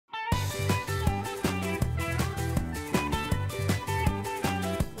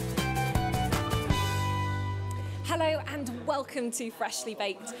Hello and welcome to Freshly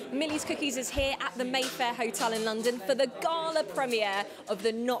Baked. Millie's Cookies is here at the Mayfair Hotel in London for the Gala premiere of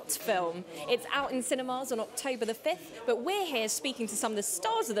the Not film. It's out in cinemas on October the 5th, but we're here speaking to some of the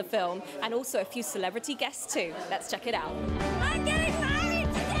stars of the film and also a few celebrity guests too. Let's check it out. I'm getting married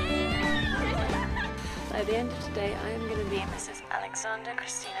today! By the end of today, I am going to be Mrs. Alexandra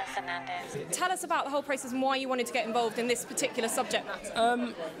Christina Fernandez. Tell us about the whole process and why you wanted to get involved in this particular subject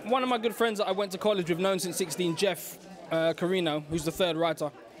matter. One of my good friends that I went to college with, known since 16, Jeff Carino, who's the third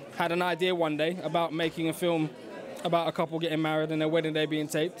writer, had an idea one day about making a film about a couple getting married and their wedding day being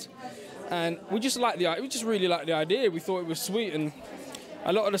taped. And we just really liked the idea. We thought it was sweet, and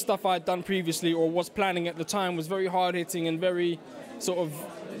a lot of the stuff I'd done previously or was planning at the time was very hard-hitting and very sort of,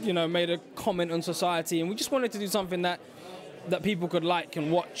 you know, made a comment on society. And we just wanted to do something that people could like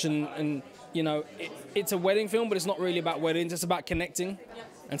and watch, and you know, it's a wedding film, but it's not really about weddings, it's about connecting.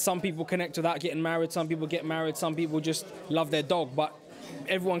 And some people connect without getting married, some people get married, some people just love their dog, but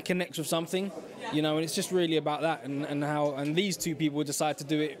everyone connects with something, you know, and it's just really about that and these two people decide to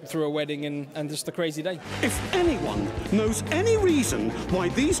do it through a wedding and just a crazy day. If anyone knows any reason why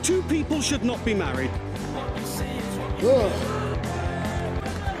these two people should not be married.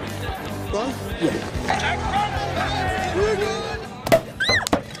 Right? Yeah. We're good.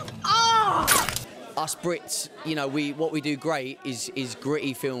 Us Brits, you know, what we do great is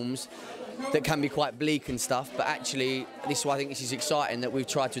gritty films that can be quite bleak and stuff, but actually this is why I think this is exciting, that we've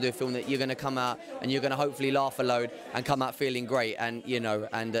tried to do a film that you're going to come out and you're going to hopefully laugh a load and come out feeling great, and you know,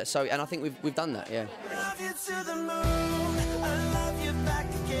 and I think we've done that, yeah. Love you to the moon, I love you back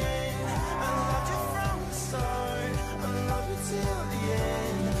again. I loved you from the start, I love you till the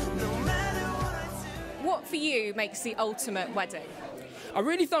end, no matter what I do. What for you makes the ultimate wedding? I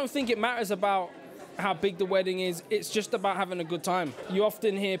really don't think it matters about how big the wedding is. It's just about having a good time. You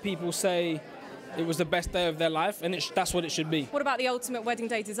often hear people say it was the best day of their life, and that's what it should be. What about the ultimate wedding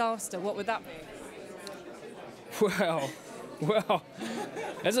day disaster? What would that be? Well,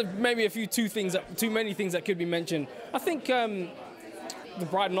 there's maybe too many things that could be mentioned. I think the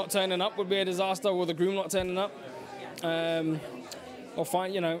bride not turning up would be a disaster, or the groom not turning up, or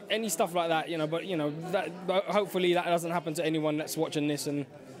fine, you know, any stuff like that, you know. But you know, hopefully that doesn't happen to anyone that's watching this, and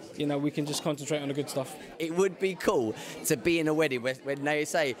you know, we can just concentrate on the good stuff. It would be cool to be in a wedding when they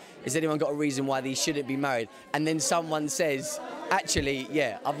say, has anyone got a reason why these shouldn't be married? And then someone says, actually,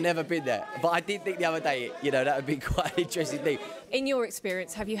 yeah, I've never been there. But I did think the other day, you know, that would be quite an interesting thing. In your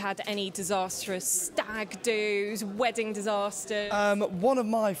experience, have you had any disastrous stag do's, wedding disasters? One of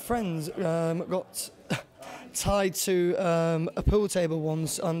my friends got tied to a pool table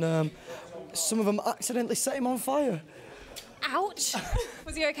once, and some of them accidentally set him on fire. Ouch!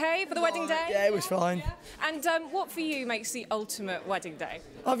 Was he okay for the wedding day? Yeah, it was fine. Yeah. And what for you makes the ultimate wedding day?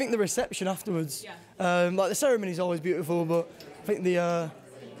 I think the reception afterwards. Yeah. Like the ceremony is always beautiful, but I think the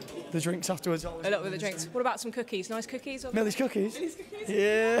drinks afterwards. A lot with the drinks. What about some cookies? Nice cookies? Millie's Cookies? Millie's Cookies?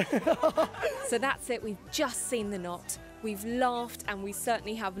 Yeah. So that's it. We've just seen The Knot. We've laughed and we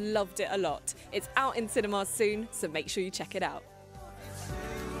certainly have loved it a lot. It's out in cinemas soon, so make sure you check it out.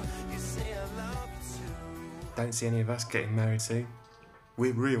 Don't see any of us getting married soon.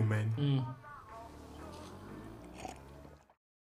 We're real men.